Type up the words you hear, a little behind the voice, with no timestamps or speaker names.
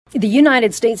The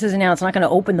United States has announced not going to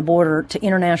open the border to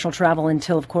international travel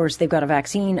until, of course, they've got a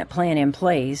vaccine plan in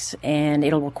place, and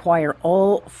it'll require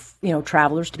all,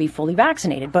 travelers to be fully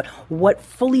vaccinated. But what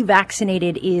fully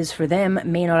vaccinated is for them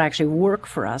may not actually work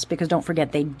for us, because don't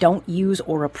forget, they don't use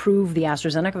or approve the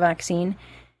AstraZeneca vaccine.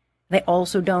 They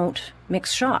also don't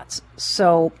mix shots.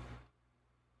 So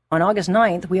on August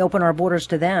 9th, we open our borders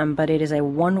to them, but it is a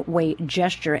one-way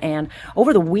gesture. And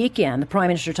over the weekend, the Prime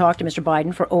Minister talked to Mr.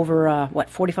 Biden for over,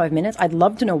 45 minutes? I'd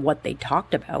love to know what they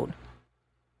talked about.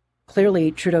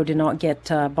 Clearly, Trudeau did not get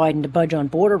Biden to budge on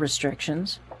border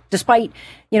restrictions, despite,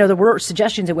 there were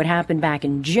suggestions it would happen back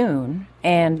in June.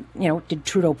 And, did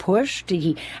Trudeau push? Did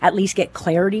he at least get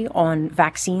clarity on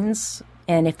vaccines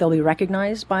and if they'll be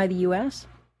recognized by the U.S.?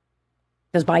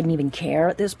 Does Biden even care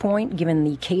at this point, given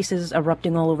the cases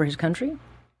erupting all over his country?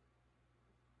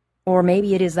 Or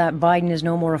maybe it is that Biden is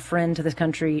no more a friend to this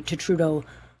country, to Trudeau,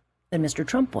 than Mr.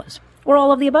 Trump was. Or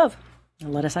all of the above.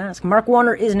 Let us ask. Mark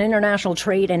Warner is an international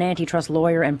trade and antitrust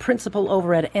lawyer and principal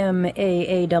over at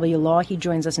MAAW Law. He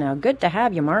joins us now. Good to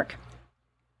have you, Mark.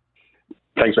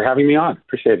 Thanks for having me on.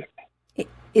 Appreciate it.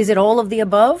 Is it all of the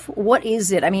above? What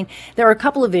is it? I mean, there are a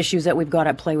couple of issues that we've got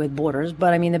at play with borders,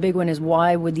 but I mean, the big one is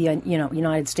why would the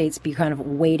United States be kind of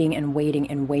waiting and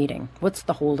waiting and waiting? What's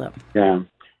the holdup? Yeah,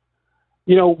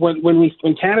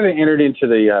 when Canada entered into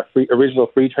the original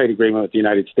free trade agreement with the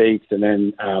United States, and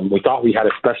then we thought we had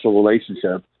a special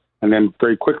relationship, and then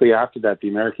very quickly after that, the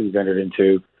Americans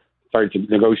started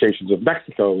negotiations with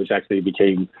Mexico, which actually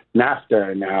became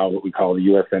NAFTA, and now what we call the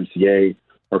USMCA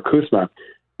or CUSMA.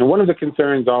 And one of the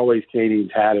concerns always Canadians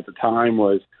had at the time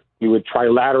was we would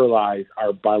trilateralize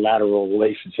our bilateral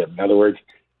relationship. In other words,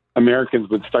 Americans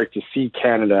would start to see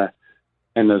Canada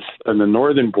and the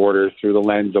northern borders through the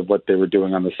lens of what they were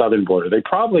doing on the southern border. They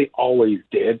probably always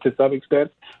did to some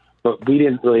extent, but we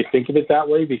didn't really think of it that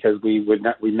way because we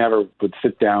never would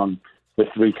sit down with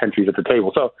three countries at the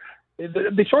table. So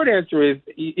the short answer is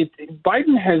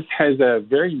Biden has a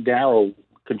very narrow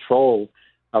control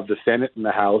of the Senate and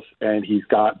the House, and he's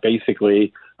got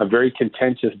basically a very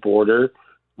contentious border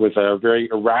with a very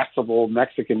irascible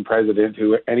Mexican president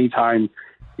who, anytime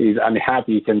he's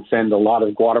unhappy, can send a lot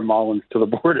of Guatemalans to the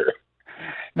border.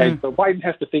 And so Biden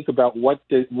has to think about what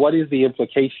is the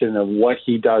implication of what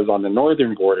he does on the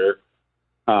northern border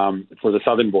for the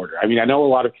southern border. I mean, I know a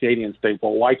lot of Canadians think,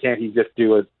 well, why can't he just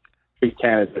treat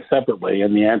Canada separately?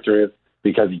 And the answer is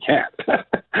because he can't.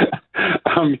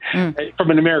 From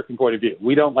an American point of view,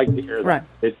 we don't like to hear that. Right.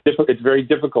 It's very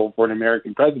difficult for an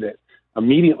American president.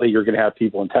 Immediately, you're going to have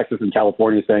people in Texas and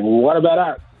California saying, well, what about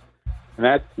us? And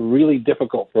that's really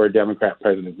difficult for a Democrat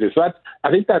president to do. So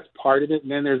I think that's part of it.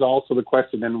 And then there's also the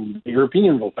question, then the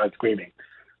Europeans will start screaming.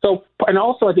 So, and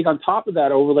also I think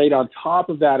overlaid on top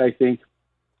of that, I think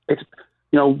it's,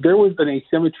 there was an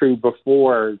asymmetry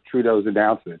before Trudeau's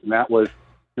announcement. And that was,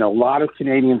 a lot of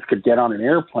Canadians could get on an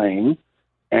airplane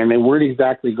and they weren't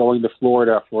exactly going to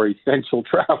Florida for essential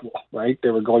travel, right?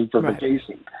 They were going for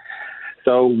vacation.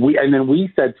 So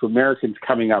we said to Americans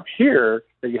coming up here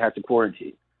that you had to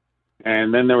quarantine.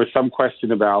 And then there was some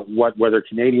question about whether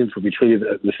Canadians would be treated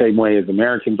the same way as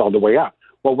Americans all the way up.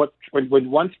 Well, when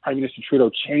once Prime Minister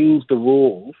Trudeau changed the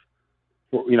rules,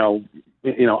 for,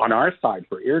 on our side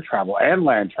for air travel and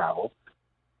land travel,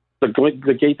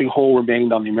 the gaping hole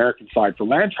remained on the American side for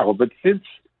land travel. But since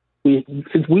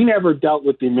we never dealt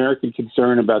with the American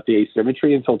concern about the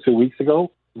asymmetry until 2 weeks ago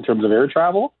in terms of air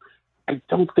travel, I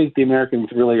don't think the Americans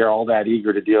really are all that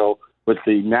eager to deal with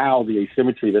the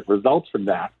asymmetry that results from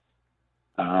that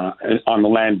on the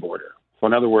land border. So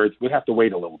in other words, we have to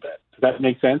wait a little bit. Does that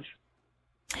make sense?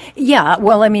 Yeah,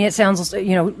 well, I mean, it sounds,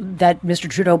 that Mr.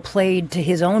 Trudeau played to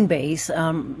his own base,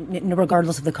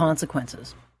 regardless of the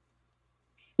consequences.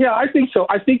 Yeah, I think so.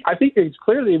 I think it's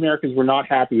clear the Americans were not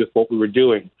happy with what we were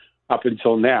doing up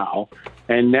until now.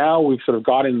 And now we've sort of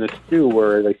got in this too,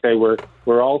 where they say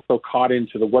we're also caught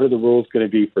into what are the rules going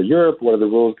to be for Europe? What are the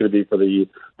rules going to be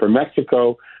for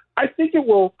Mexico? I think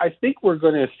we're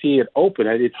going to see it open.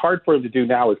 It's hard for them to do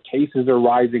now as cases are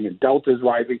rising and Delta's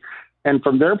rising. And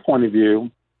from their point of view,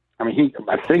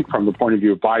 I think from the point of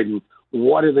view of Biden,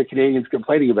 what are the Canadians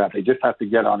complaining about? They just have to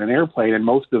get on an airplane, and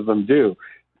most of them do.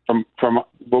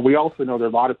 But we also know there are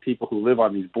a lot of people who live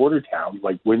on these border towns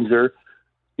like Windsor,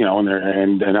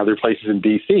 and other places in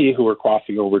BC who are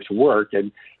crossing over to work,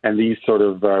 and these sort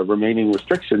of remaining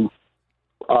restrictions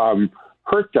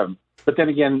hurt them. But then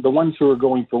again, the ones who are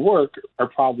going for work are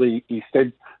probably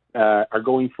are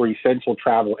going for essential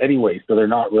travel anyway, so they're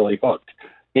not really hooked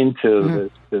into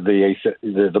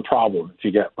the problem. If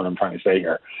you get what I'm trying to say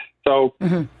here, so.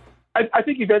 I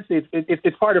think eventually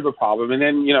it's part of a problem. And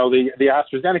then, the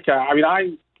AstraZeneca,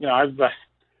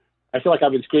 I feel like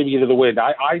I've been screaming into the wind.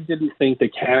 I didn't think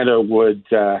that Canada would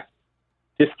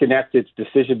disconnect its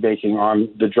decision-making on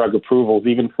the drug approvals,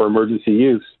 even for emergency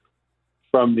use,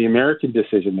 from the American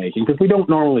decision-making, because we don't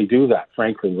normally do that,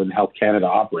 frankly, when Health Canada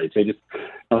operates. They've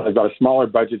got a smaller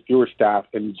budget, fewer staff,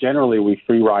 and generally we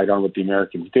free ride on what the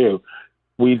Americans do.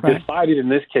 We decided in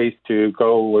this case to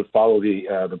go and follow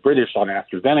the British on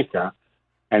AstraZeneca,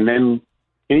 and then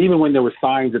even when there were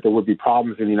signs that there would be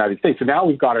problems in the United States. So now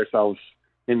we've got ourselves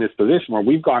in this position where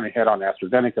we've gone ahead on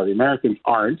AstraZeneca. The Americans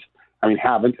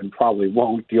haven't and probably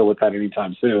won't deal with that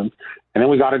anytime soon. And then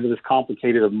we got into this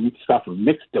complicated stuff of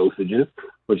mixed dosages,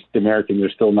 which the Americans are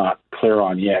still not clear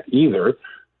on yet either.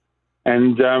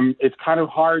 And it's kind of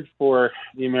hard for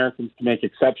the Americans to make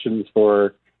exceptions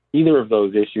for either of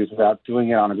those issues without doing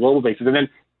it on a global basis. And then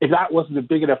if that wasn't a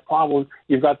big enough problem,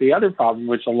 you've got the other problem,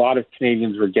 which a lot of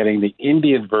Canadians were getting the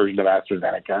Indian version of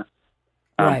AstraZeneca,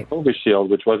 Covishield,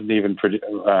 which wasn't even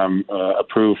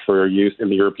approved for use in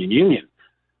the European Union.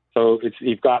 So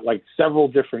you've got like several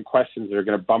different questions that are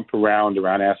going to bump around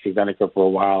AstraZeneca for a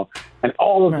while, and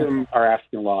all of them are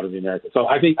asking a lot of the Americans. So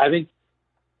I'm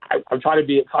trying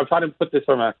to put this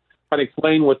trying to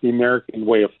explain what the American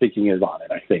way of thinking is on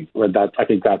it. I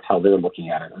think that's how they're looking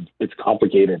at it. It's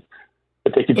complicated.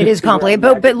 It is complicated,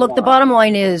 but look, the bottom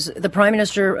line is the Prime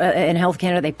Minister and Health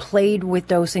Canada, they played with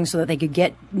dosing so that they could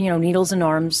get, needles and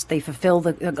arms. They fulfill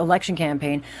the election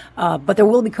campaign, but there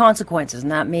will be consequences,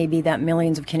 and that may be that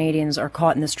millions of Canadians are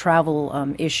caught in this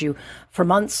travel issue for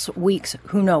months, weeks,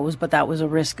 who knows, but that was a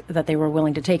risk that they were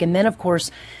willing to take. And then, of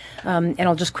course, and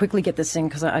I'll just quickly get this in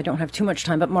because I don't have too much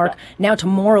time. But, Mark, now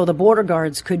tomorrow the border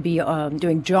guards could be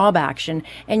doing job action.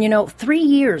 And, 3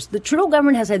 years. The Trudeau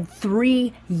government has had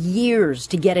 3 years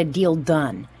to get a deal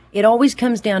done. It always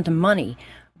comes down to money.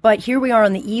 But here we are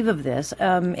on the eve of this,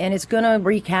 and it's going to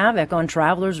wreak havoc on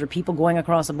travelers or people going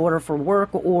across the border for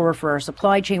work or for our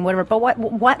supply chain, whatever. But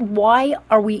why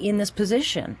are we in this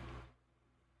position?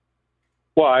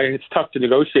 Well, it's tough to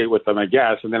negotiate with them, I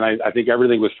guess. And then I think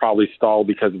everything was probably stalled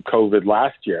because of COVID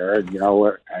last year. And,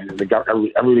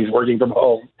 everybody's working from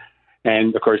home.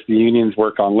 And, of course, the unions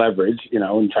work on leverage,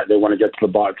 and they want to get to the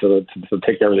bottom to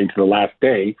take everything to the last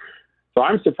day. So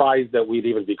I'm surprised that we'd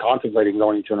even be contemplating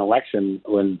going to an election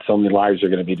when so many lives are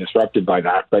going to be disrupted by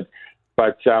that. But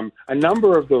a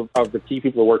number of the key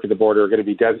people who work at the border are going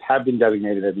to be have been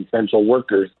designated as essential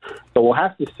workers. So we'll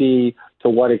have to see to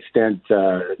what extent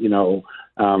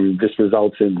this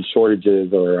results in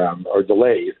shortages or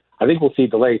delays. I think we'll see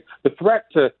delays. The threat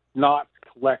to not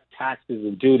collect taxes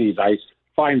and duties, I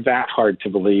find that hard to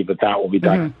believe that will be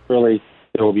done. Mm-hmm. Really,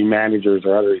 there will be managers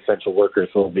or other essential workers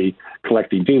who will be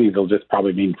collecting duties. It'll just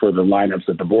probably mean further lineups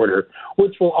at the border,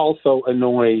 which will also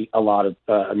annoy a lot of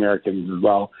Americans as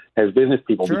well as business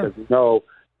people, because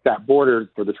that border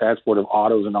for the transport of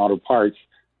autos and auto parts,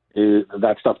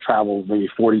 that stuff travels maybe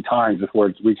 40 times before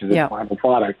it reaches its final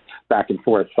product back and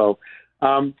forth. So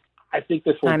I think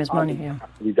this will have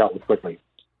to be dealt with quickly.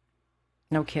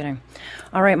 No kidding.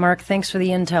 All right, Mark, thanks for the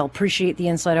intel. Appreciate the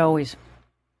insight always.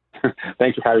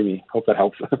 Thanks for having me. Hope that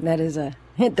helps.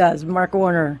 It does. Mark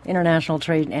Warner, international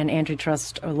trade and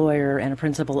antitrust lawyer and a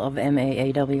principal of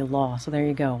MAAW Law. So there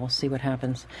you go. We'll see what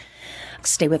happens.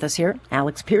 Stay with us here.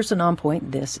 Alex Pearson on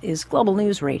point. This is Global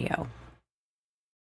News Radio.